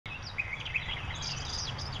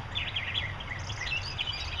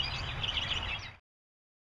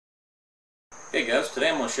Hey guys, today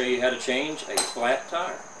I'm going to show you how to change a flat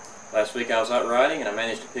tire. Last week I was out riding and I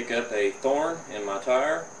managed to pick up a thorn in my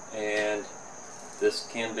tire, and this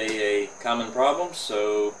can be a common problem,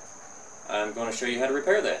 so I'm going to show you how to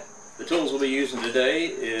repair that. The tools we'll be using today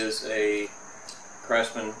is a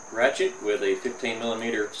Craftsman ratchet with a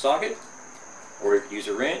 15mm socket, or you could use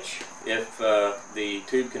a wrench. If the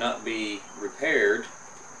tube cannot be repaired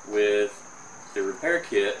with the repair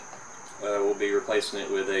kit, we'll be replacing it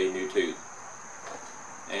with a new tube.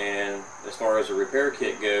 And as far as the repair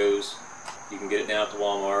kit goes, you can get it down at the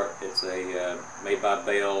Walmart. It's a made by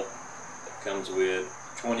Bell. It comes with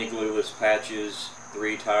 20 glueless patches,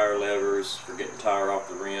 3 tire levers for getting the tire off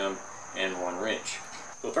the rim, and 1 wrench.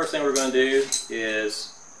 So the first thing we're going to do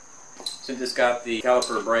is, since it's got the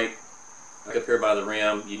caliper brake up here by the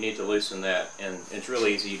rim, you need to loosen that. And it's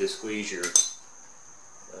really easy to squeeze your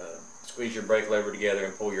brake lever together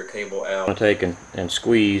and pull your cable out. I'm going to take and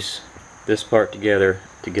squeeze this part together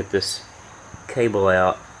to get this cable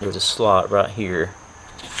out. There's a slot right here,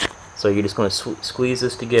 so you're just going to squeeze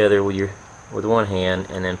this together with one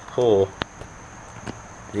hand and then pull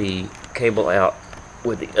the cable out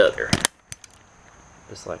with the other,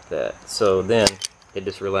 just like that. So then it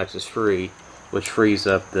just relaxes free, which frees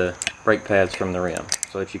up the brake pads from the rim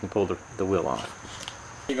so that you can pull the wheel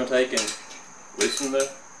off. You're going to take and loosen the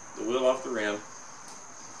wheel off the rim.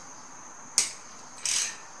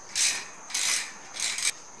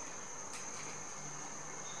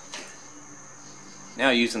 Now,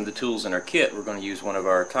 using the tools in our kit, we're going to use one of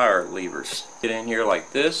our tire levers. Get in here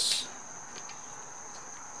like this,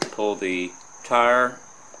 pull the tire,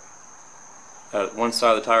 one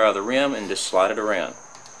side of the tire out of the rim, and just slide it around.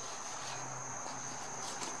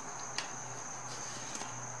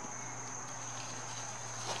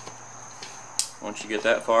 Once you get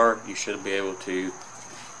that far, you should be able to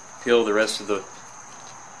peel the rest of the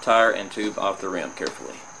tire and tube off the rim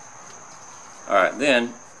carefully. Alright,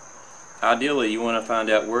 then ideally you want to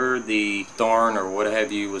find out where the thorn or what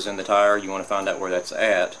have you was in the tire. You want to find out where that's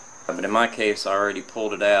at. But in my case, I already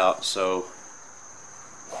pulled it out, so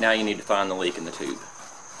now you need to find the leak in the tube.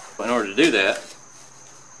 But in order to do that,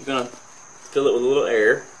 you're going to fill it with a little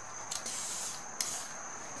air.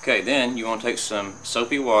 Okay, then you want to take some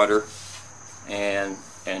soapy water and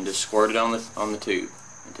just squirt it on the tube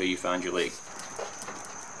until you find your leak.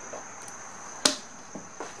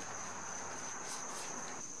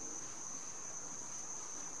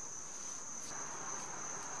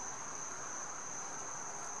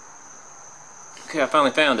 Okay, I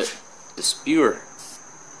finally found it. The spewer.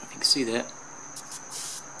 If you can see that.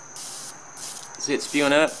 See it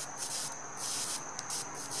spewing up?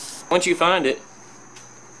 Once you find it,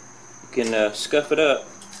 you can scuff it up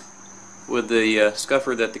with the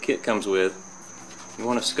scuffer that the kit comes with. You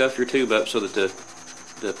want to scuff your tube up so that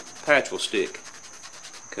the patch will stick.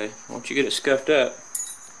 Okay, once you get it scuffed up,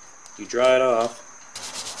 you dry it off.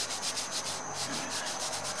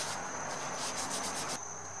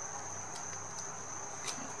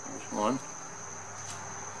 There's one.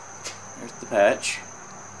 There's the patch.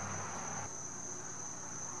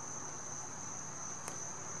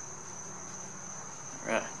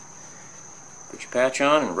 Alright. Put your patch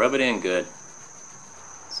on and rub it in good.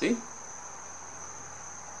 See?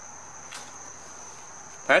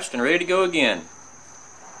 Patched and ready to go again.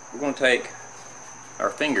 We're going to take our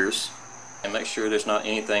fingers and make sure there's not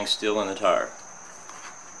anything still in the tire,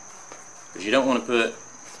 because you don't want to put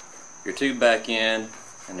your tube back in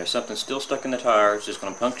and there's something still stuck in the tire. It's just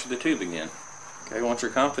going to puncture the tube again. Okay, once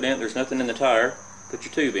you're confident there's nothing in the tire, put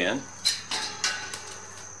your tube in.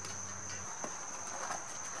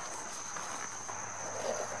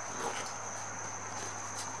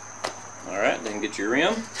 Alright, then get your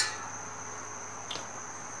rim.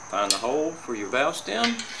 Find the hole for your valve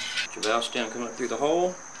stem. Get your valve stem come up through the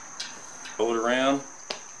hole. Roll it around.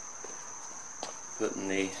 Putting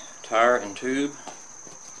the tire and tube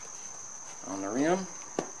on the rim.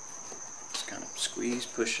 Just kind of squeeze,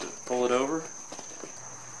 push it, pull it over.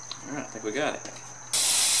 Alright, I think we got it.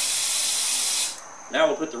 Now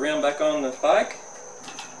we'll put the rim back on the bike.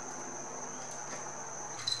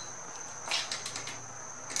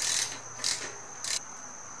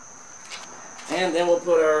 And then we'll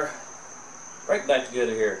put our brake back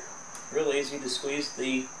together here. Real easy to squeeze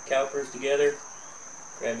the calipers together.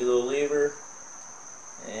 Grab your little lever,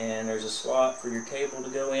 and there's a slot for your cable to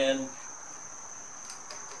go in, and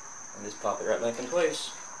just pop it right back in place.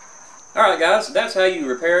 Alright guys, that's how you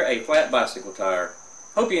repair a flat bicycle tire.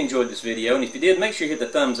 Hope you enjoyed this video, and if you did, make sure you hit the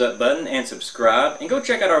thumbs up button and subscribe, and go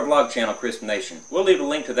check out our vlog channel, Crisp Nation. We'll leave a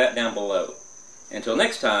link to that down below. Until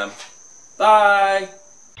next time, bye!